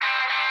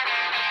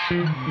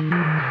Hello,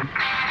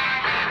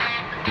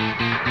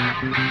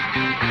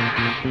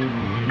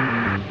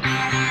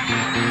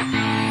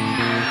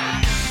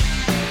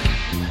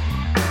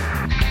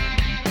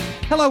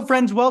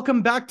 friends.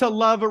 Welcome back to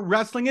Love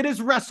Wrestling. It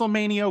is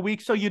WrestleMania week,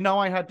 so you know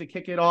I had to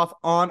kick it off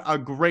on a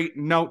great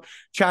note,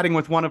 chatting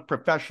with one of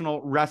professional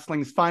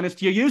wrestling's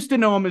finest. You used to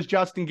know him as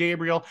Justin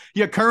Gabriel.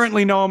 You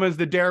currently know him as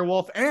the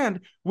Darewolf. And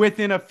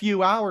within a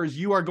few hours,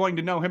 you are going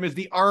to know him as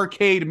the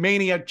Arcade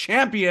Mania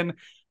champion.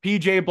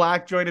 PJ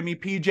Black joining me.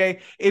 PJ,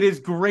 it is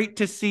great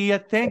to see you.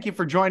 Thank you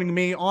for joining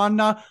me on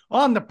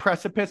the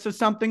precipice of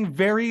something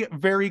very,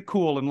 very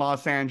cool in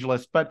Los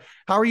Angeles. But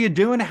how are you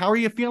doing? How are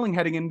you feeling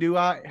heading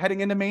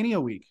into Mania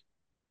Week?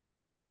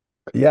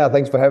 Yeah,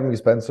 thanks for having me,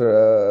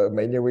 Spencer.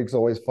 Mania Week's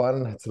always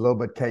fun. It's a little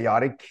bit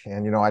chaotic,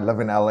 and I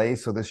live in LA,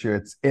 so this year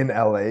it's in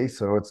LA,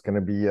 so it's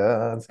gonna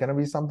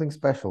be something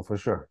special for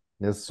sure.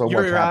 There's so much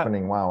You're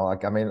happening. Wow,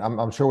 like I mean,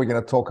 I'm sure we're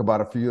gonna talk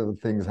about a few of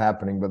the things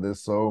happening, but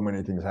there's so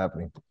many things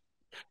happening.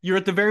 you're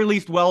at the very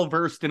least well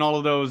versed in all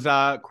of those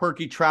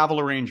quirky travel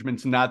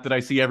arrangements and that I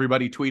see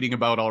everybody tweeting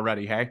about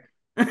already. Hey.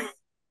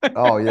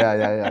 Oh yeah,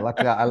 yeah, yeah.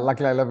 Luckily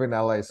I live in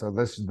LA, so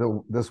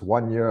this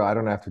one year I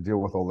don't have to deal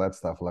with all that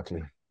stuff.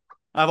 Luckily.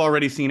 I've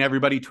already seen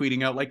everybody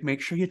tweeting out, like,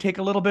 make sure you take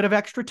a little bit of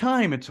extra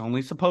time. It's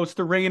only supposed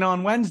to rain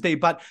on Wednesday,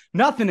 but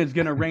nothing is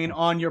going to rain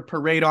on your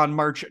parade on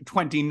March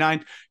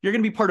 29th. You're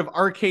going to be part of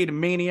Arcade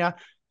Mania,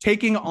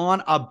 taking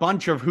on a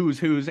bunch of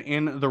who's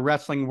in the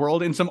wrestling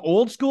world in some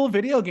old school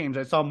video games.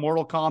 I saw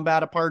Mortal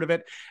Kombat a part of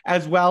it,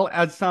 as well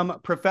as some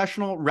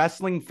professional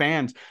wrestling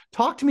fans.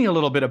 Talk to me a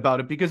little bit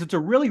about it because it's a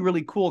really,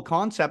 really cool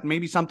concept,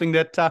 maybe something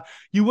that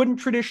you wouldn't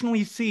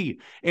traditionally see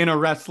in a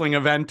wrestling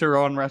event or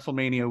on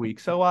WrestleMania week.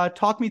 So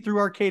talk me through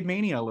Arcade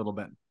Mania a little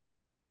bit.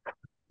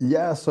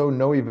 Yeah, so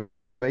Noe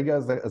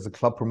Vega is a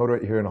club promoter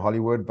here in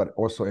Hollywood, but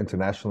also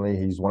internationally.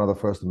 He's one of the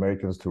first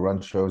Americans to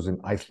run shows in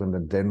Iceland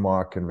and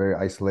Denmark and very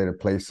isolated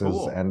places.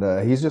 Cool.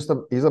 And he's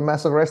a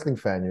massive wrestling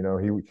fan.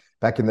 He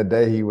back in the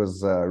day he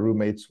was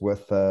roommates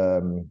with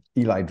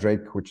Eli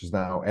Drake, which is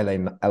now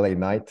LA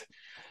Knight.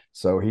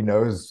 So he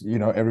knows,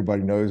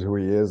 everybody knows who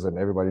he is, and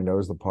everybody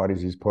knows the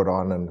parties he's put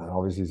on. And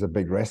obviously he's a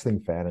big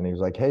wrestling fan. And he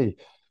was like, "Hey,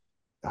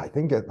 I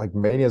think like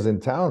Mania's in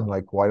town.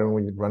 Like, why don't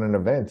we run an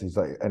event?" He's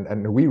like,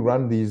 and we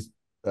run these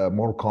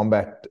Mortal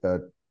Kombat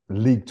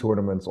league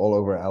tournaments all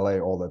over LA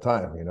all the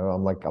time.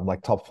 I'm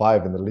like top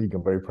five in the league.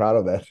 I'm very proud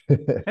of Hey,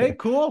 that.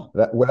 cool.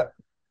 that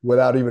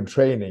without even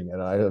training.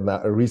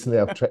 And recently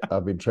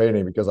I've been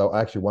training because I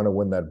actually want to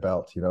win that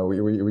belt.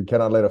 We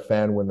cannot let a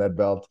fan win that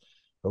belt.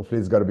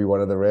 Hopefully, it's got to be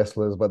one of the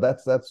wrestlers. But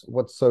that's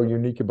what's so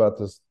unique about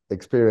this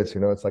experience.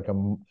 It's like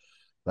an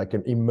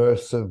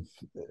immersive,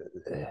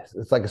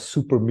 it's like a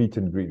super meet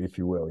and greet, if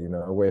you will,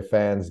 where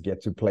fans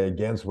get to play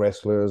against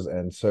wrestlers,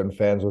 and certain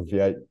fans with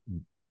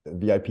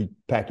VIP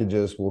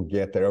packages will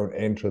get their own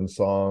entrance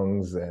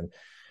songs. And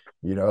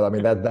I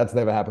mean, that's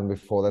never happened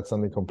before. That's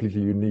something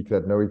completely unique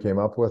that Noe came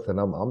up with, and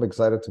I'm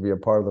excited to be a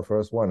part of the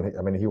first one.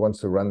 I mean, he wants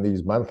to run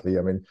these monthly.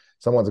 I mean,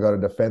 someone's got to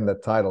defend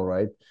that title,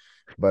 right?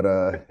 But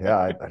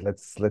yeah,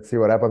 let's see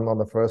what happens on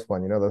the first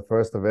one. The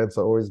first events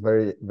are always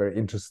very, very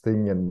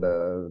interesting, and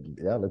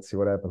yeah, let's see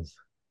what happens.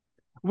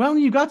 Well,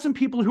 you got some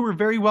people who are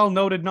very well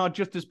noted, not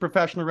just as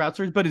professional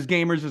wrestlers, but as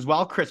gamers as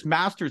well. Chris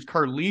Masters,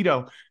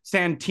 Carlito,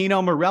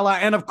 Santino Marella,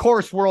 and of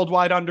course,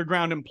 Worldwide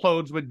Underground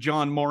implodes with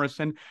John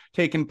Morrison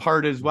taking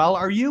part as well.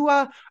 Are you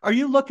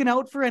looking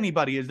out for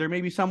anybody? Is there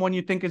maybe someone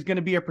you think is going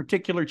to be a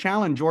particular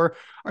challenge, or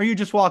are you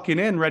just walking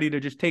in ready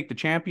to just take the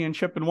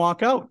championship and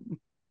walk out?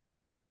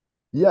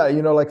 Yeah,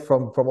 like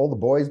from all the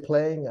boys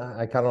playing,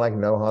 I kind of like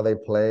know how they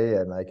play,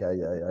 and like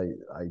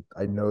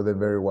I know them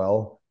very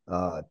well.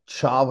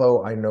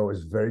 Chavo, I know,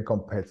 is very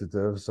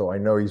competitive, so I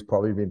know he's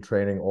probably been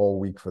training all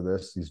week for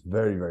this. He's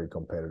very, very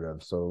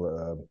competitive,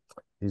 so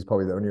he's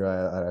probably the only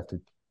guy I have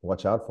to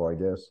watch out for, I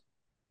guess.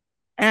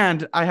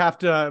 And I have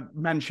to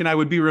mention, I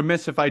would be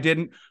remiss if I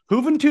didn't.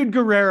 Juventud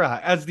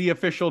Guerrera as the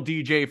official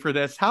DJ for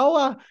this.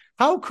 How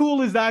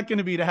cool is that going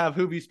to be to have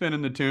Juvi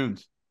spinning the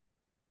tunes?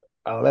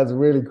 Oh, that's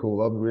really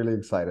cool. I'm really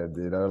excited.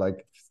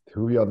 Like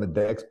who you on the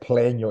decks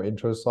playing your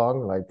intro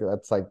song.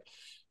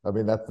 I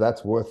mean,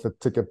 that's worth the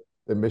ticket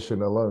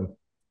admission alone.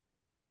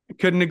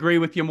 Couldn't agree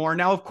with you more.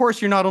 Now, of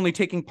course, you're not only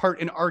taking part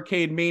in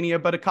Arcade Mania,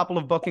 but a couple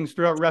of bookings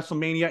throughout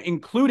WrestleMania,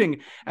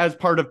 including as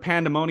part of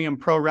Pandemonium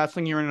Pro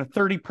Wrestling. You're in a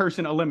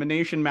 30-person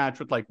elimination match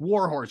with like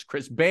Warhorse,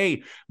 Chris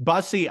Bay,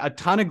 Bussy, a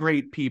ton of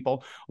great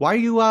people. Why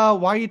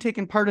are you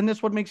taking part in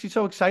this? What makes you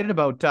so excited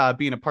about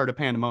being a part of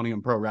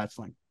Pandemonium Pro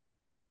Wrestling?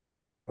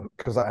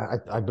 Because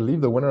I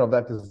believe the winner of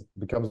that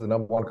becomes the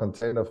number one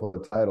contender for the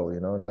title.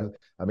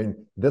 I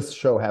mean, this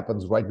show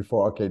happens right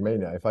before Arcade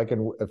Mania. If I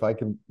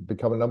can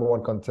become a number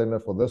one contender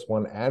for this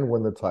one and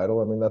win the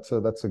title, I mean that's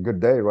a good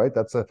day, right?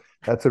 That's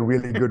a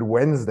really good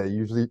Wednesday.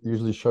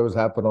 Usually shows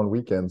happen on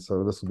weekends,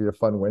 so this will be a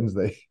fun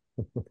Wednesday.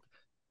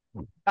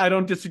 I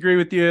don't disagree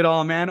with you at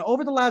all, man.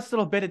 Over the last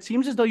little bit, it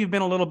seems as though you've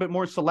been a little bit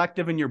more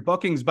selective in your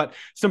bookings, but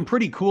some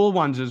pretty cool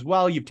ones as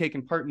well. You've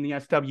taken part in the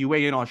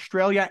SWA in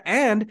Australia,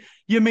 and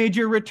you made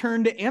your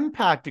return to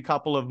Impact a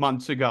couple of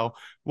months ago.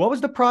 What was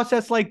the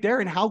process like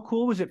there, and how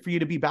cool was it for you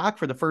to be back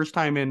for the first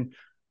time in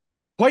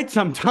quite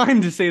some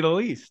time, to say the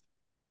least?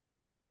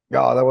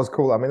 Yeah, that was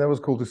cool. I mean, that was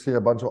cool to see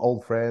a bunch of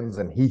old friends,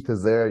 and Heath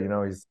is there. You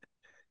know,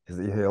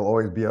 he'll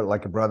always be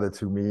like a brother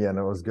to me, and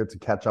it was good to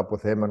catch up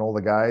with him and all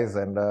the guys.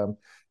 And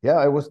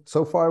yeah, it was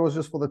so far it was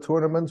just for the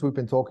tournaments. We've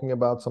been talking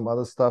about some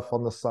other stuff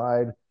on the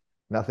side.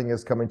 Nothing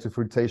is coming to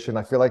fruition.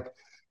 I feel like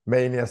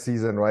Mania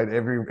season, right?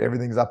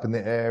 Everything's up in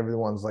the air.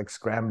 Everyone's like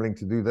scrambling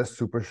to do this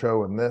super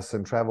show and this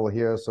and travel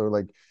here. So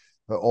like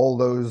all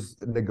those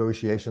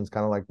negotiations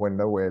kind of like went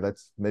nowhere.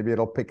 That's maybe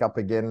it'll pick up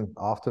again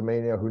after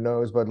Mania. Who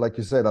knows? But like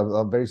you said,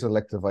 I'm very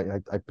selective. I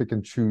pick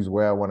and choose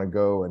where I want to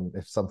go, and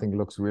if something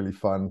looks really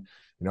fun,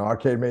 you know,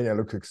 Arcade Mania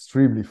looks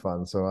extremely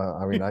fun. So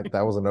I mean,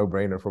 that was a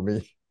no-brainer for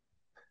me.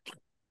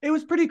 It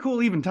was pretty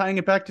cool, even tying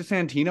it back to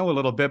Santino a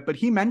little bit. But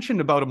he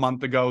mentioned about a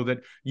month ago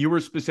that you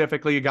were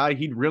specifically a guy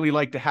he'd really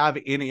like to have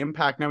in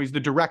Impact. Now he's the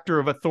director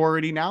of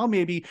authority now.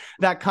 Maybe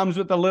that comes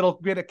with a little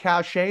bit of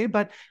cachet.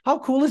 But how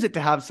cool is it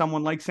to have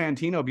someone like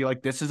Santino be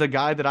like, this is a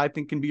guy that I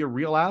think can be a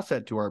real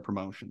asset to our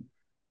promotion?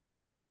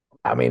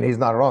 I mean, he's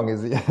not wrong,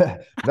 is he?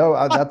 No,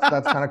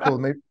 that's kind of cool.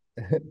 Maybe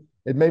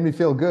it made me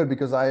feel good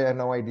because I had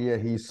no idea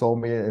he saw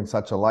me in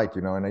such a light,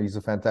 you know, and he's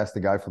a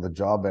fantastic guy for the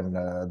job, and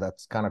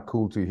that's kind of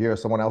cool to hear.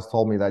 Someone else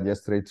told me that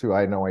yesterday too. I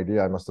had no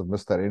idea. I must have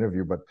missed that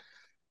interview, but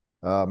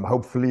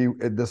hopefully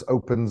this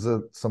opens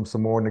some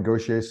more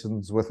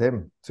negotiations with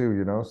him too,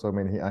 you know. So I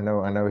mean, I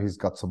know he's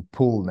got some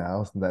pull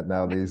now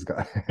that he's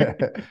got,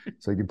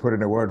 so he can put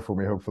in a word for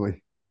me,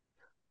 hopefully.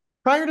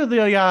 Prior to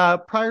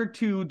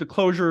the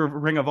closure of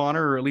Ring of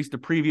Honor, or at least the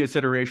previous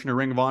iteration of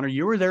Ring of Honor,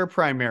 you were there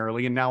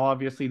primarily, and now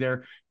obviously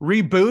they're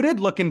rebooted,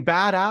 looking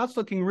badass,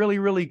 looking really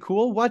really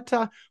cool. What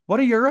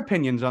are your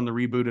opinions on the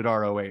rebooted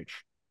ROH?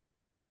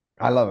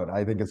 I love it.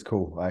 I think it's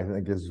cool. I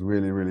think it's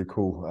really, really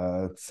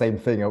cool. Same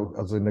thing. I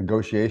was in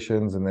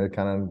negotiations and then it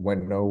kind of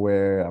went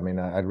nowhere. I mean,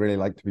 I'd really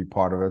like to be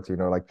part of it. You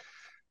know, like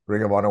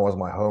Ring of Honor was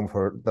my home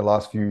for the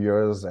last few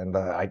years, and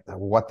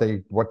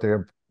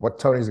what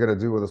Tony's gonna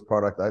do with this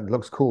product, it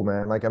looks cool,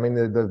 man. Like, I mean,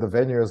 the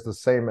venue is the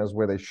same as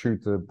where they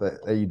shoot the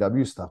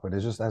AEW stuff, but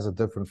it just has a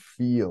different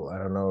feel. I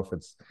don't know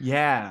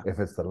Yeah. if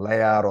it's the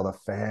layout or the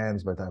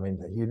fans, but I mean,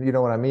 you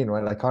know what I mean,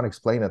 right? I can't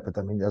explain it, but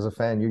I mean, as a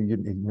fan, you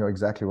know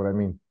exactly what I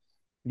mean.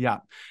 Yeah.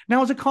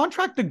 Now, is a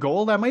contract the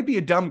goal? That might be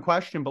a dumb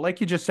question, but like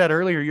you just said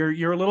earlier,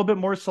 you're a little bit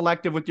more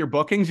selective with your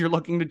bookings. You're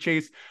looking to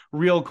chase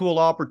real cool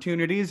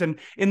opportunities, and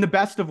in the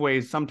best of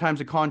ways,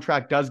 sometimes a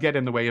contract does get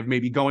in the way of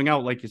maybe going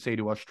out, like you say,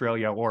 to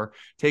Australia or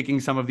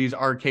taking some of these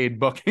arcade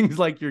bookings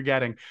like you're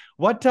getting.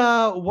 What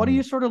are Mm.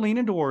 you sort of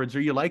leaning towards?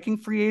 Are you liking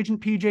free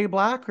agent PJ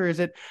Black, or is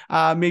it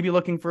maybe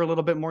looking for a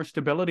little bit more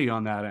stability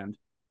on that end?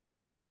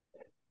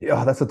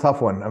 Yeah, that's a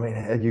tough one. I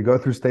mean, you go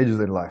through stages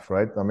in life,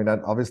 right? I mean,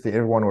 obviously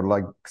everyone would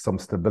like some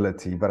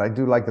stability, but I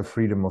do like the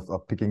freedom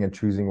of picking and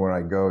choosing where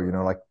I go. You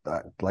know,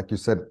 like you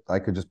said, I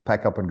could just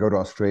pack up and go to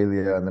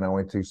Australia, and then I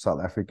went to South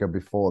Africa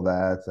before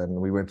that, and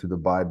we went to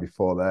Dubai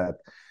before that.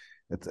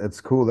 It's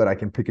cool that I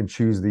can pick and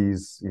choose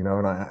these, you know,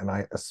 and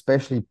I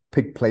especially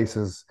pick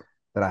places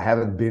that I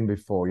haven't been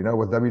before. You know,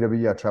 with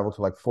WWE, I travel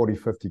to like 40,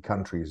 50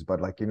 countries,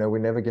 but like, you know, we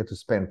never get to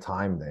spend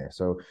time there.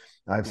 So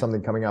I have Yeah.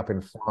 something coming up in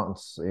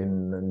France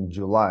in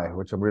July,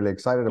 which I'm really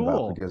excited about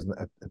Cool. because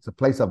it's a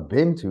place I've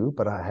been to,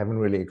 but I haven't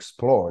really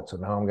explored. So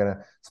now I'm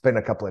gonna spend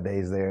a couple of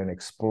days there and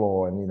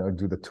explore and, you know,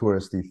 do the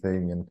touristy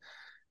thing and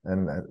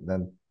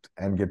then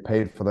and get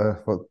paid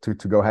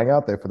to go hang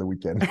out there for the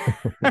weekend.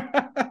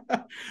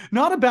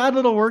 Not a bad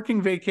little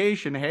working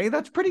vacation. Hey,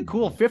 that's pretty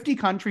cool. 50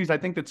 countries. I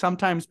think that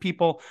sometimes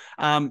people,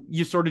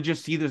 you sort of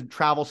just see the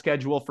travel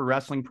schedule for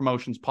wrestling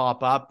promotions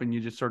pop up and you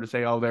just sort of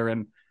say, oh, they're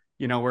in,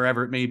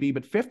 wherever it may be.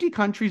 But 50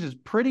 countries is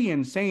pretty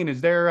insane.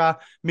 Is there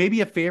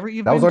maybe a favorite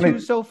you've That was been to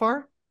only so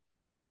far?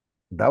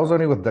 That was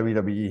only with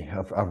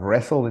WWE. I've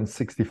wrestled in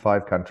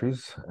 65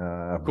 countries.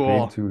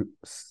 Cool.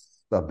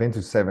 I've been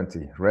to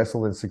 70,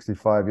 wrestled in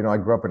 65. You know, I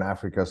grew up in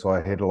Africa, so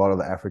I hit a lot of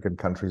the African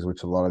countries,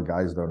 which a lot of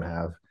guys don't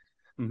have.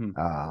 Hmm.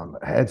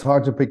 It's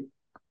hard to pick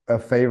a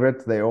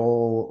favorite. They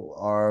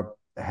all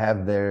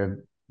have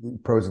their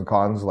pros and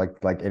cons, like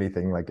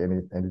anything, like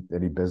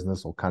any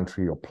business or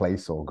country or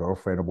place or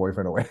girlfriend or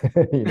boyfriend or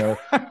you know.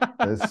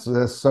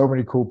 There's so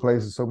many cool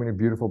places, so many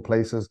beautiful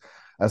places.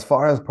 As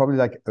far as probably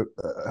like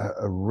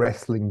a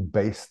wrestling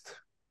based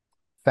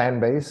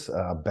fan base,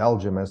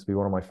 Belgium has to be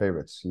one of my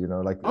favorites. You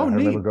know, like Oh, I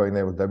remember neat. going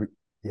there with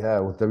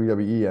with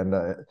WWE,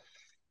 and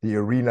the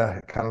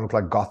arena kind of looked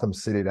like Gotham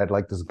City. It had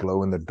like this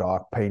glow in the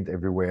dark paint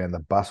everywhere, and the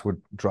bus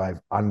would drive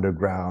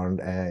underground.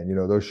 And you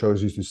know, those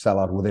shows used to sell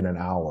out within an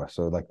hour.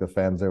 So like the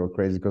fans there were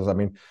crazy because I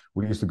mean,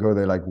 we used to go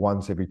there like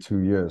once every 2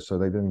 years, so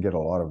they didn't get a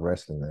lot of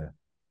wrestling there.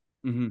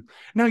 Mm-hmm.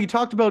 Now, you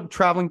talked about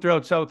traveling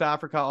throughout South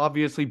Africa.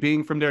 Obviously,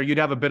 being from there, you'd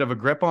have a bit of a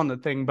grip on the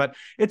thing. But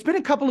it's been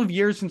a couple of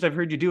years since I've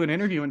heard you do an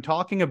interview and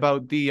talking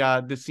about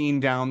the scene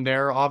down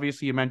there.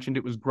 Obviously, you mentioned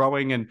it was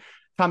growing and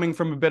coming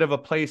from a bit of a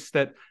place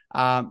that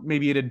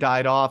maybe it had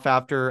died off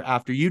after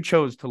you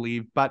chose to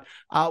leave. But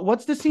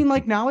what's the scene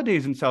like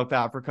nowadays in South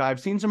Africa? I've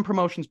seen some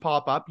promotions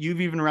pop up.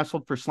 You've even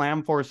wrestled for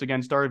Slam Force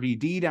against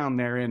RVD down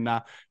there in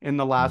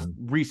the last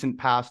Mhm. recent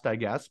past, I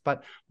guess.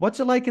 But what's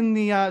it like in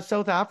the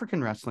South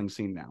African wrestling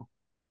scene now?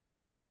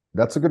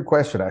 That's a good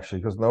question,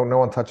 actually, because no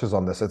one touches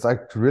on this. It's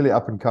like really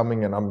up and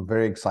coming, and I'm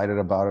very excited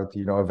about it.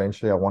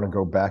 Eventually I want to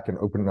go back and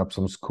open up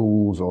some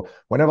schools, or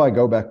whenever I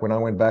go back. When I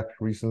went back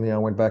recently, I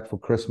went back for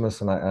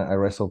Christmas, and I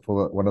wrestled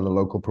for one of the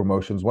local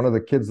promotions. One of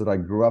the kids that I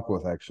grew up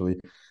with, actually.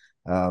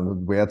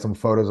 We had some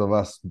photos of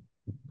us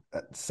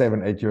at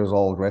 7, 8 years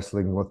old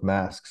wrestling with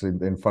masks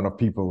in front of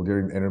people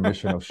during the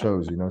intermission of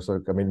shows.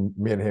 So I mean,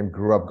 me and him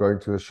grew up going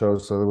to the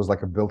shows, so there was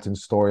like a built-in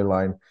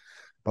storyline.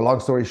 But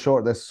long story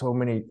short, there's so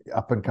many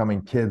up and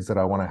coming kids that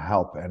I want to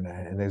help, and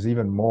there's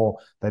even more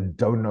that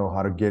don't know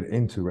how to get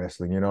into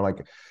wrestling.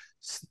 Like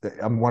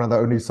I'm one of the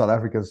only South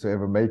Africans to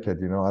ever make it.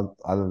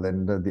 Other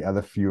than the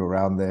other few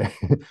around there.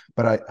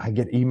 But I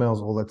get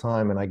emails all the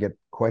time, and I get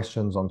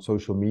questions on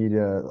social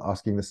media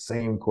asking the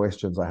same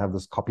questions. I have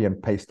this copy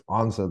and paste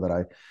answer that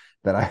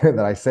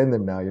I send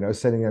them now.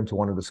 Sending them to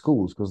one of the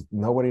schools because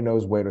nobody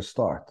knows where to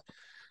start.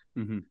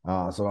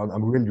 Mm-hmm. So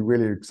I'm really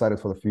really excited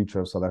for the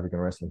future of South African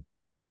wrestling.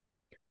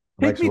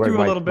 I'm Take actually me wearing through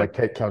a my little my bit.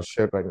 Kate Couch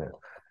shirt right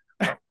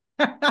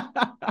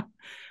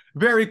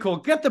Very cool.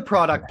 Get the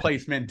product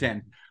placement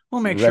in.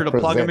 We'll make sure to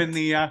plug them in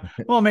Represent.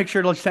 the. We'll make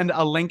sure to send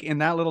a link in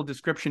that little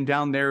description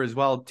down there as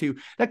well too.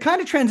 That kind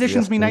of Yes,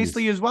 transitions me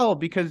nicely please. as well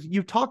because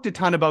you've talked a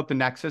ton about the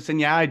Nexus, and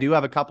yeah, I do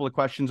have a couple of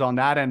questions on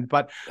that end.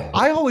 But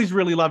I always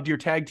really loved your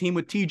tag team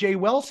with TJ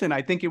Wilson.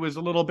 I think it was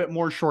a little bit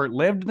more short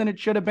lived than it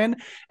should have been,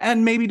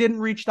 and maybe didn't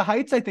reach the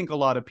heights I think a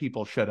lot of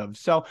people should have.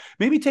 So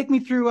maybe take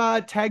me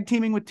through tag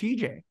teaming with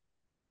TJ.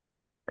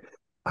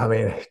 I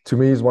mean, to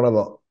me, he's one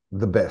of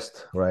the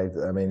best, right?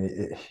 I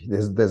mean,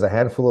 there's a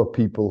handful of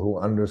people who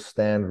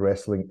understand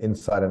wrestling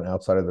inside and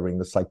outside of the ring,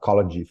 the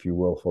psychology, if you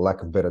will, for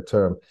lack of a better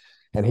term.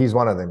 And he's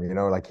one of them,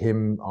 like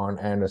him, Arn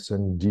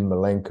Anderson, Dean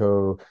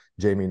Malenko,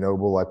 Jamie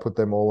Noble. I put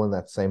them all in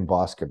that same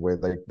basket where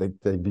they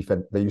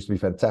used to be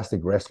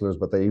fantastic wrestlers,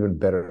 but they're even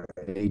better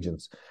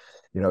agents.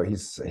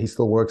 He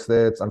still works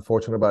there. It's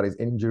unfortunate about his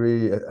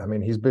injury. I mean,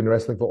 he's been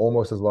wrestling for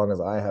almost as long as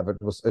I have. It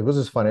was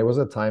just fun. It was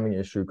a timing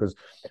issue because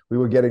we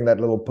were getting that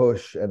little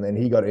push, and then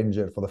he got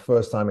injured for the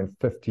first time in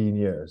 15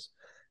 years.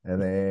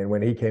 And then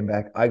when he came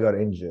back, I got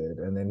injured,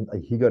 and then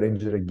he got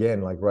injured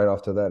again. Like right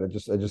after that, it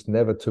just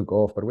never took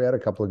off. But we had a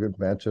couple of good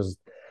matches.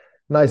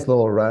 Nice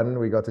little run.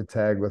 We got to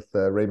tag with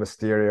Rey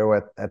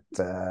Mysterio at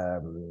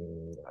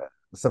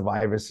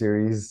Survivor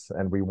Series,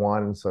 and we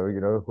won. So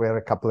we had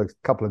a couple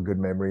of good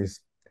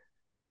memories.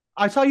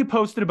 I saw you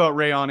posted about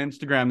Ray on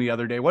Instagram the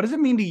other day. What does it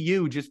mean to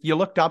you? Just you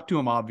looked up to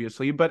him,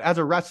 obviously, but as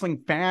a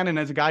wrestling fan and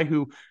as a guy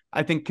who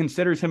I think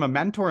considers him a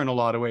mentor in a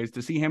lot of ways,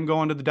 to see him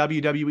go into the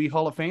WWE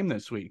Hall of Fame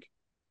this week.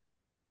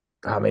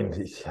 I mean,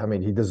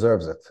 he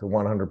deserves it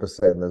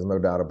 100%. There's no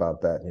doubt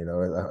about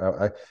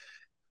that.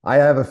 I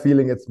have a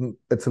feeling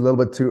it's a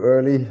little bit too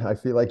early. I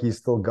feel like he's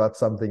still got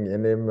something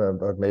in him,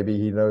 but maybe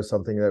he knows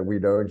something that we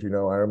don't.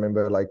 I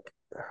remember like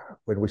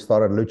when we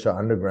started Lucha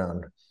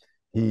Underground,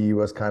 he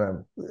was kind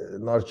of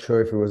not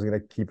sure if he was going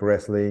to keep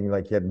wrestling.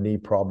 Like he had knee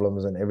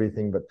problems and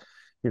everything, but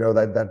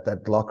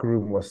that locker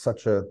room was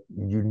such a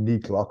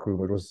unique locker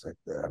room. It was,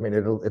 I mean,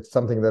 it's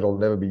something that'll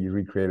never be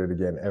recreated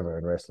again ever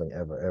in wrestling,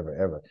 ever, ever,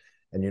 ever.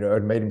 And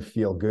it made him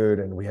feel good,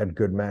 and we had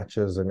good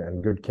matches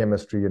and good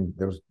chemistry, and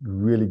there was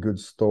really good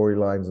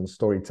storylines and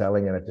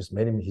storytelling, and it just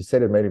made him. He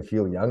said it made him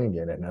feel young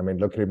again. And I mean,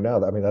 look at him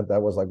now. I mean,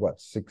 that was like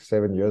what 6,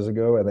 7 years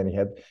ago, and then he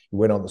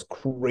went on this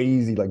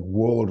crazy like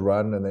world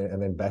run, and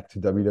then back to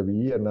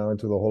WWE, and now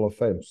into the Hall of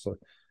Fame. So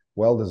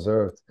well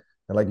deserved.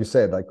 And like you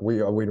said, like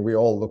we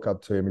all look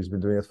up to him. He's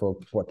been doing it for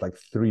what, like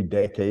 3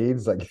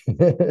 decades. Like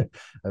I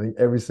think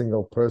every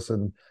single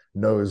person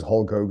knows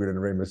Hulk Hogan and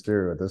Rey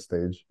Mysterio at this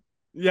stage.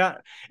 Yeah,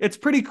 it's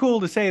pretty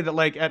cool to say that,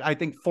 like, at I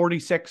think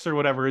 46 or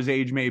whatever his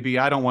age may be.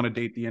 I don't want to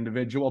date the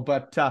individual,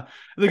 but the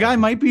guy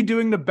might be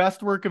doing the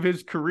best work of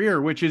his career,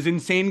 which is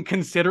insane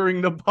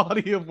considering the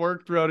body of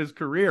work throughout his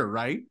career,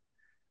 right?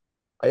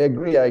 I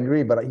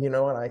agree. But you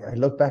know what? I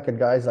look back at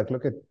guys like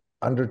look at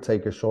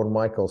Undertaker, Shawn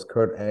Michaels,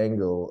 Kurt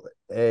Angle,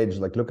 Edge.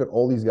 Like look at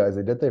all these guys.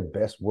 They did their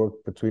best work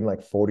between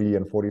like 40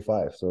 and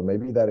 45. So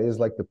maybe that is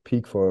like the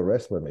peak for a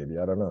wrestler. Maybe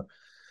I don't know.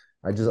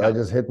 I Yeah.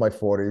 just hit my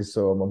 40s,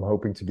 so I'm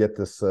hoping to get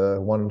this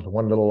one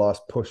little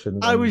last push I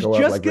and was go out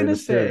just like Rey gonna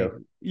say,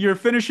 Mysterio. you're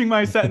finishing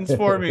my sentence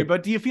for me,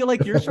 but do you feel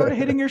like you're sort of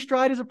hitting your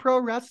stride as a pro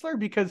wrestler?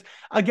 Because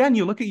again,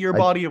 you look at your I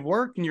body of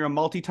work and you're a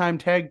multi-time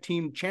tag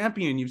team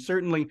champion. You've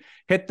certainly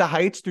hit the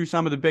heights through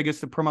some of the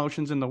biggest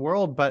promotions in the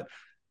world, but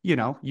you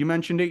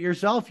mentioned it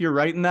yourself. You're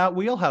right in that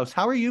wheelhouse.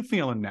 How are you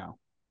feeling now?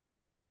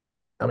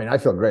 I mean, I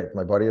feel great.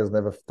 My body has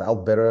never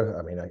felt better.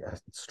 I mean,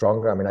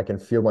 stronger. I mean, I can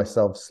feel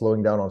myself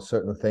slowing down on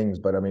certain things.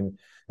 But I mean,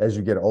 as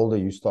you get older,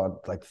 you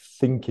start like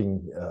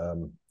thinking,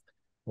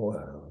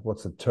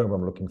 what's the term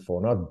I'm looking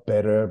for? Not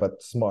better,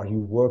 but smart. You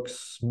work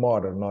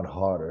smarter, not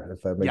harder,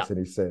 if that Yeah. makes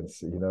any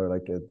sense.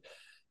 Like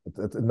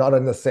not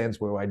in the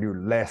sense where I do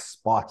less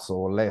spots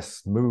or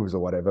less moves or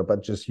whatever,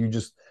 but you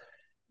just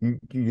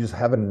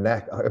have a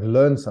knack. I've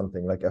learned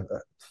something like a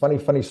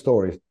funny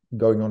story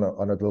going on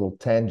a little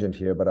tangent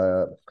here, but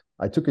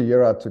I took a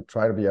year out to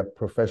try to be a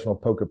professional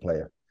poker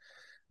player.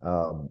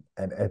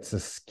 And it's a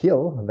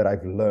skill that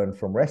I've learned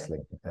from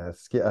wrestling.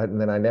 And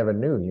then I never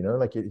knew,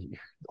 like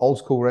old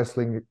school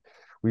wrestling.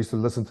 We used to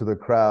listen to the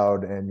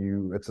crowd,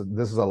 and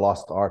this is a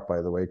lost art,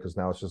 by the way, because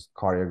now it's just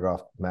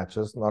choreographed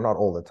matches. No, not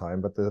all the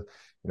time, but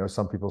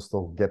some people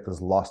still get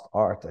this lost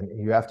art, and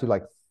you have to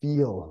like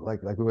feel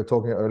like we were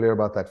talking earlier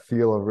about that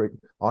feel of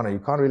honor. You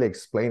can't really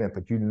explain it,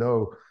 but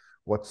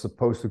what's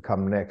supposed to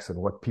come next and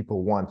what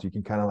people want. You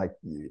can kind of like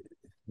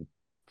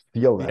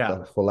feel that.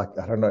 Yeah. For like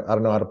I don't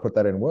know how to put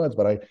that in words,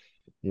 but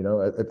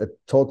it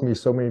taught me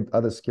so many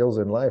other skills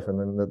in life, and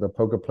then the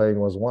poker playing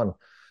was one.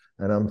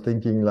 And I'm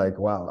thinking like,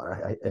 wow,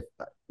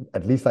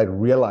 at least I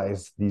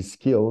realize these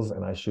skills,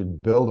 and I should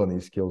build on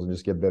these skills and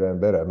just get better and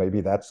better.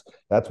 Maybe that's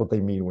what they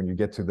mean when you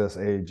get to this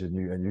age and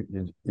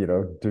you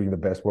doing the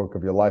best work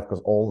of your life, because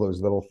all those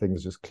little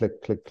things just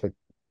click, click, click.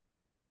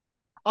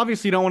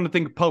 Obviously, you don't want to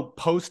think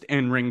post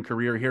in-ring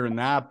career here and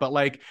that, but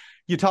like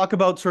you talk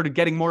about sort of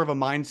getting more of a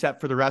mindset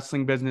for the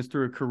wrestling business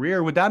through a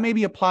career. Would that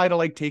maybe apply to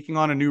like taking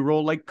on a new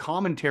role like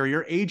commentary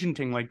or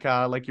agenting, like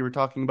you were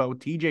talking about with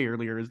TJ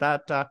earlier? Is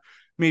that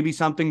maybe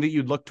something that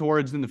you'd look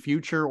towards in the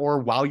future, or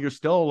while you're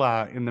still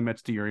in the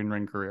midst of your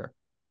in-ring career?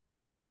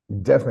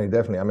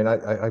 Definitely. I mean,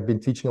 I've been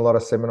teaching a lot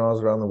of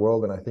seminars around the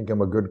world, and I think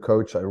I'm a good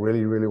coach. I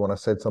really, really want to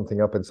set something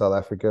up in South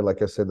Africa.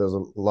 Like I said, there's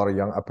a lot of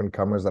young up and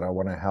comers that I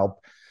want to help,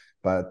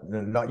 but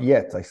not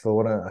yet. I still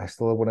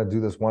want to do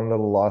this one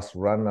little last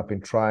run. I've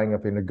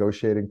been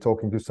negotiating,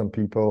 talking to some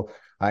people.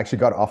 I actually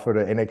got offered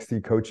an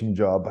NXT coaching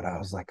job, but I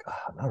was like,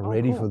 I'm not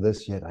ready for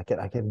this yet. I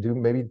can do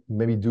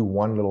maybe do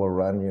one little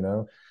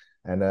run.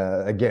 And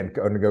again,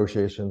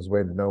 negotiations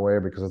went nowhere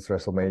because it's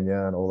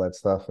WrestleMania and all that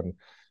stuff, and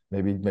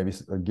maybe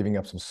giving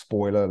up some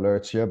spoiler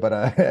alerts here, but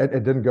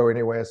it didn't go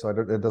anywhere, so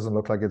it doesn't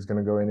look like it's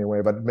going to go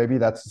anywhere. But maybe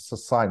that's a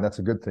sign. That's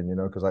a good thing,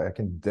 because I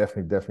can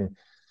definitely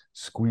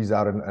squeeze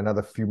out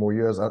another few more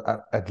years,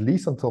 at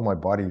least until my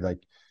body like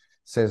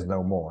says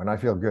no more, and I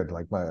feel good.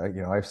 Like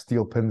I have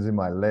steel pins in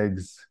my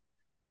legs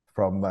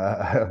from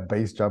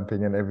base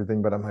jumping and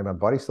everything, but my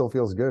body still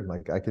feels good.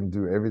 Like I can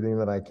do everything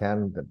that I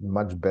can,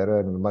 much better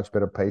and much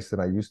better pace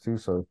than I used to.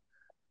 So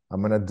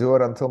I'm gonna do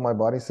it until my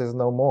body says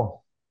no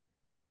more.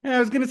 Yeah, I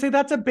was going to say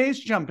that's a base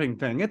jumping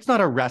thing. It's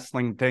not a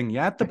wrestling thing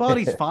yet. The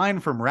body's fine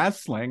from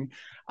wrestling.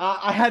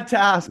 I had to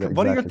ask, Yeah,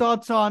 what are your exactly.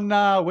 thoughts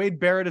on Wade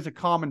Barrett as a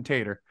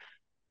commentator?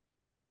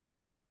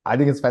 I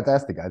think it's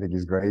fantastic. I think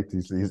he's great.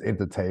 He's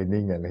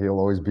entertaining, and he'll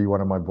always be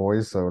one of my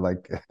boys. So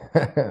like,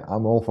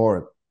 I'm all for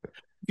it.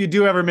 If you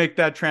do ever make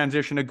that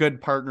transition, a good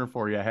partner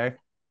for you, hey?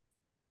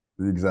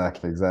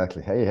 Exactly.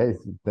 Hey,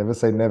 never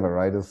say never,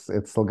 right?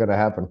 It's still gonna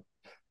happen.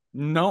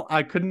 No,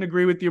 I couldn't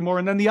agree with you more.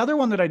 And then the other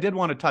one that I did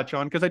want to touch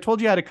on, because I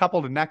told you I had a couple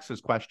of Nexus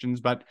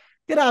questions, but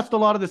get asked a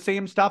lot of the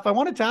same stuff. I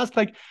wanted to ask,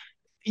 like,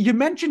 you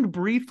mentioned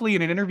briefly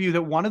in an interview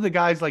that one of the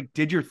guys like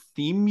did your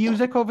theme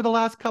music over the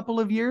last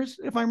couple of years,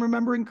 if I'm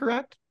remembering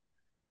correct.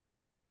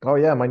 Oh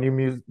yeah, my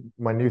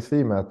new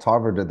theme.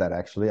 Tarver did that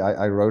actually.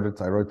 I wrote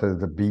it. I wrote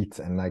the beat,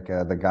 and like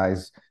the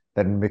guys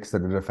that mixed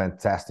it did a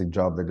fantastic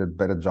job. They did a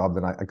better job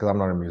than I, because I'm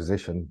not a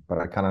musician, but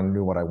I kind of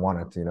knew what I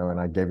wanted, and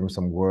I gave him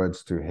some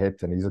words to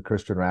hit. And he's a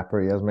Christian rapper.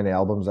 He has many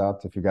albums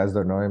out. If you guys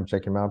don't know him,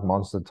 check him out.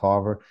 Monster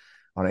Tarver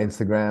on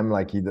Instagram.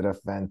 Like he did a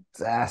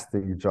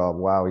fantastic job.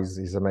 Wow,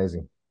 he's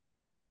amazing.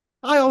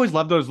 I always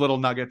love those little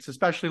nuggets,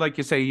 especially like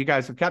you say, you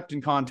guys have kept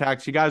in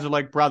contacts. You guys are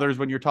like brothers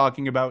when you're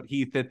talking about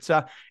Heath.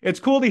 It's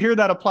cool to hear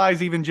that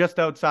applies even just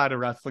outside of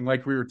wrestling,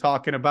 like we were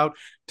talking about.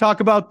 Talk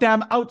about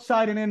them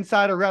outside and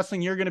inside of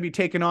wrestling. You're going to be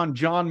taking on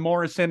John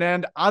Morrison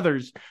and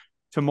others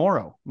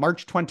tomorrow,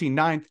 March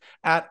 29th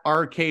at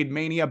Arcade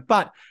Mania.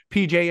 But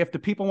PJ, if the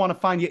people want to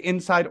find you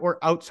inside or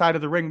outside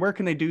of the ring, where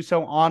can they do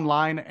so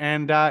online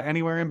and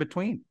anywhere in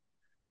between?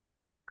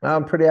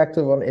 I'm pretty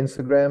active on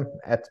Instagram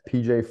at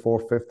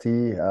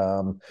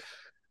PJ450.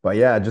 But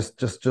yeah,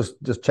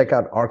 just check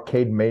out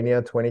Arcade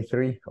Mania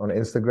 23 on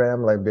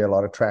Instagram. Like be a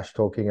lot of trash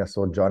talking. I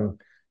saw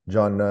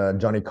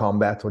Johnny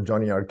Combat or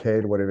Johnny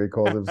Arcade, whatever he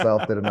calls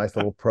himself, did a nice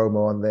little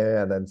promo on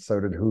there, and then so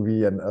did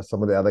Hoovy and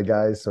some of the other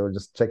guys. So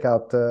just check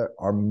out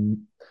our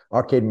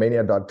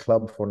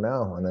arcademania.club for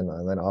now, and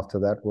then after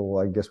that,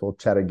 I guess we'll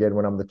chat again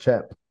when I'm the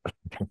champ.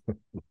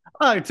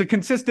 It's a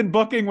consistent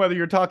booking, whether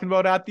you're talking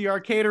about at the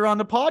arcade or on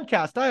the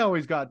podcast. I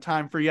always got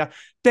time for you.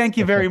 Thank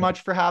you very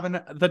much for having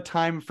the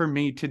time for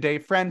me today,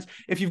 friends.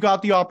 If you've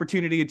got the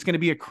opportunity, it's going to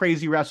be a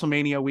crazy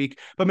WrestleMania week,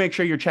 but make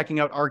sure you're checking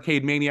out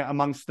Arcade Mania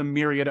amongst the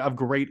myriad of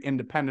great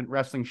independent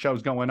wrestling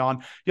shows going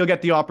on. You'll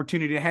get the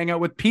opportunity to hang out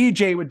with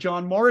PJ, with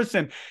John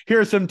Morrison. Here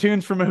are some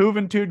tunes from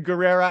Juventud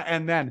Guerrera,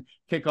 and then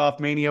kick off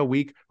Mania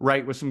week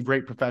right with some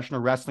great professional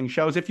wrestling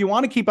shows. If you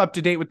want to keep up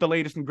to date with the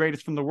latest and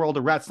greatest from the world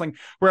of wrestling,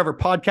 wherever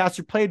podcasts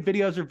are played,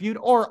 videos are viewed,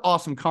 or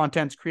awesome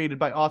contents created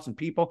by awesome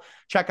people,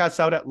 check us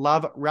out at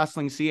Love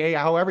Wrestling CA.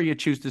 However you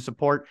choose to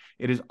support,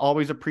 it is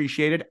always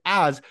appreciated,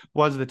 as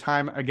was the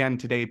time again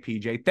today,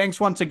 PJ. Thanks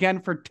once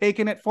again for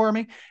taking it for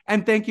me,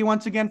 and thank you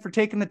once again for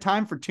taking the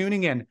time for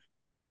tuning in.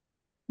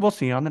 We'll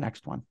see you on the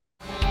next one.